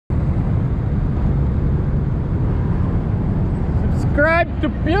Subscribe to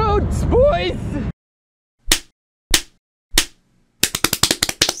Pewds, boys!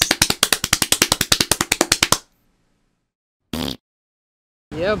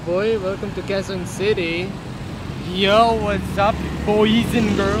 Yeah, boy, welcome to Quezon City. Yo, what's up, boys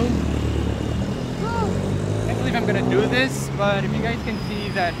and girls? I can't believe I'm gonna do this, but if you guys can see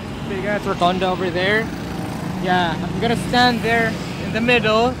that big ass rotonda over there, yeah, I'm gonna stand there in the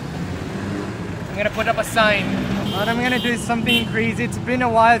middle. I'm gonna put up a sign. What I'm gonna do is something crazy. It's been a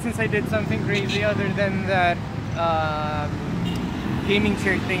while since I did something crazy other than that gaming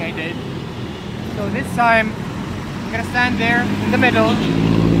chair thing I did. So this time, I'm gonna stand there in the middle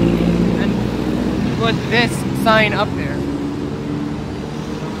and put this sign up there.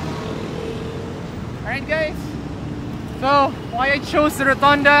 Alright guys, so why I chose the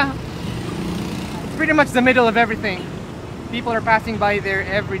Rotonda, it's pretty much the middle of everything. People are passing by there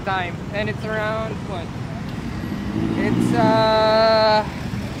every time, and it's around what? It's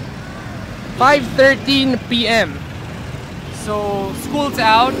 5:13 p.m. So school's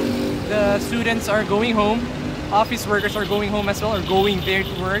out, the students are going home, office workers are going home as well, or going there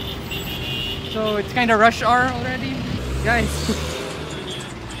to work. So it's kind of rush hour already. Guys,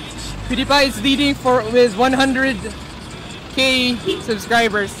 PewDiepie is leading with 100k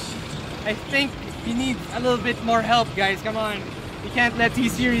subscribers. I think he needs a little bit more help, guys. Come on. We can't let T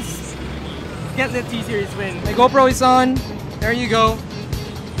Series win. My GoPro is on. There you go.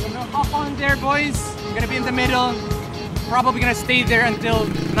 I'm gonna hop on there, boys. I'm gonna be in the middle. Probably gonna stay there until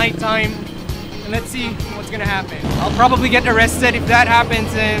nighttime. And let's see what's gonna happen. I'll probably get arrested if that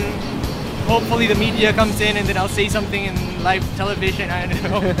happens, and hopefully the media comes in and then I'll say something in live television. I don't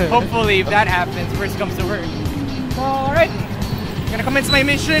know. Hopefully if that happens, worst comes to worst. Alright, I'm gonna commence my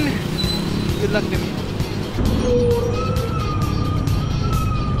mission. Good luck to me.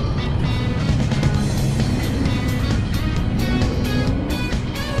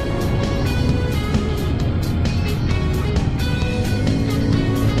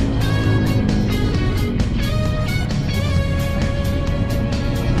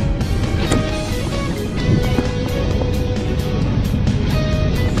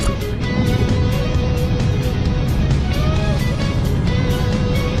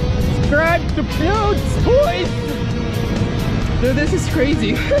 Subscribe to Pewds, boys! Dude, this is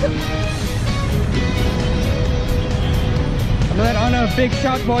crazy. I'm let on a big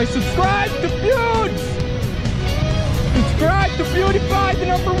shot, boys. Subscribe to Pewds! Subscribe to PewDiepie,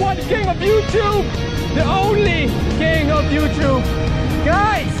 the #1 king of YouTube! The only king of YouTube!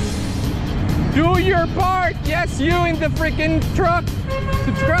 Guys! Do your part! Yes, you in the freaking truck!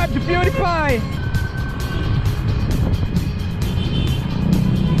 Subscribe to PewDiepie!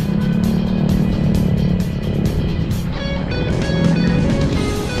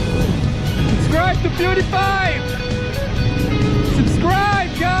 Subscribe to PewDiepie!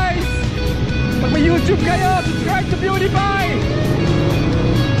 Subscribe, guys! Pag may YouTube kayo, subscribe to PewDiepie!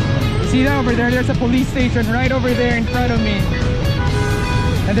 See that over there? There's a police station right over there in front of me.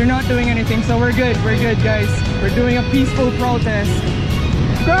 And they're not doing anything, so we're good, guys. We're doing a peaceful protest.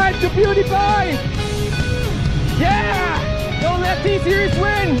 Subscribe to PewDiepie! Yeah! Don't let T Series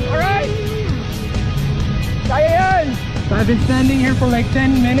win, alright? Kaya yan! So I've been standing here for like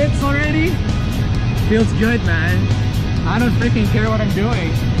 10 minutes already. Feels good, man. I don't freaking care what I'm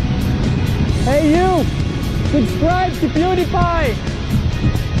doing. Hey you! Subscribe to PewDiepie!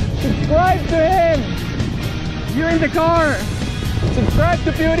 Subscribe to him! You're in the car! Subscribe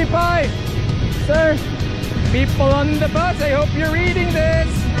to PewDiepie! Sir, people on the bus, I hope you're reading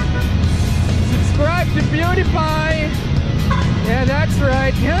this! Subscribe to PewDiepie! Yeah, that's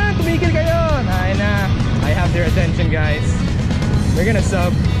right. Yeah, tumigil kayo! Ay na. I have their attention, guys. We're gonna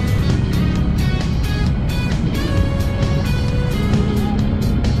sub.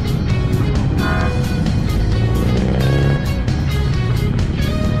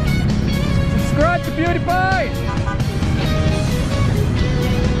 Subscribe to PewDiepie!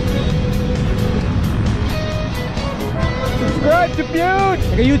 Subscribe to Pewds!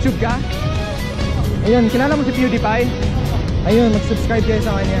 Naka-YouTube ka? Ayun, kilala mo si PewDiepie? Ayun, mag-subscribe kayo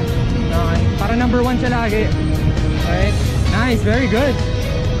sa kanya. Okay. Para #1 siya lagi. Alright? Nice, very good.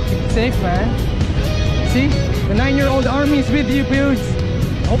 Keep it safe, man. See? The 9-year-old army is with you, Pewds.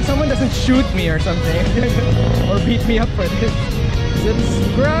 I hope someone doesn't shoot me or something. Or beat me up for this.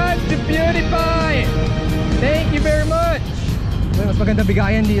 Subscribe to PewDiepie! Thank you very much! Mas maganda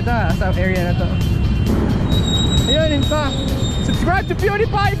bigayan dito sa area na to. Ayun, pa. Subscribe to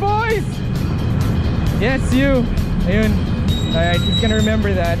PewDiepie, boys! Yes, you. Ayun. Alright, he's gonna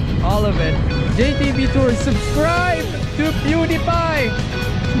remember that. All of it. JTV Tours, subscribe to PewDiepie!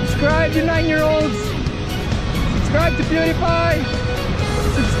 Subscribe, you 9-year-olds! Subscribe to PewDiepie!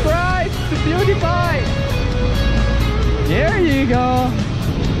 Subscribe to PewDiepie! There you go!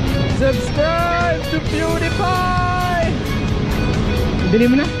 Subscribe to PewDiepie! Bili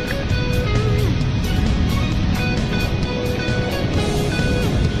mo na!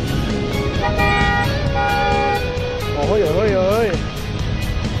 Oy, oy, oy!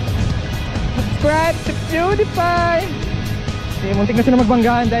 Subscribe to PewDiepie! Okay, muntik na sila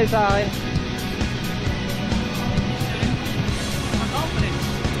magbanggahan dahil sa akin.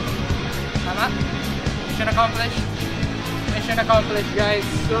 Tama? Mission accomplished. Mission accomplished, guys.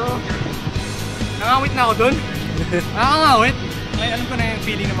 So, nangawit na ako dun. Nakakangawit. Ay, alam ko na yung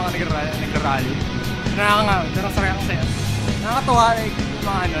feeling ng mga nagrarally. Nakakangawit. Pero sarili akong saya. Nakakatuwa like, yung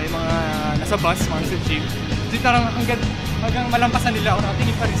mga yung mga nasa bus, mga nasa jeep. Dito lang hanggang malampasan nila ako.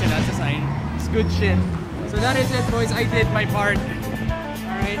 Nakatingin pa rin sila sa sign. It's good shit. So that is it, boys. I did my part.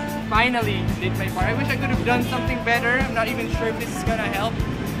 Alright, finally did my part. I wish I could have done something better. I'm not even sure if this is gonna help.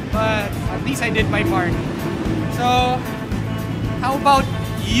 But at least I did my part. So, how about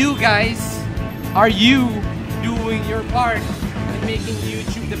you guys? Are you doing your part in making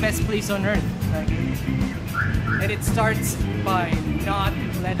YouTube the best place on earth? And it starts by not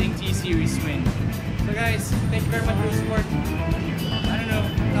letting T Series win. So guys, thank you very much for the support. I don't know,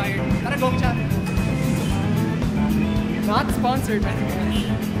 I'm tired. Tara, go chat. Not sponsored, by the way.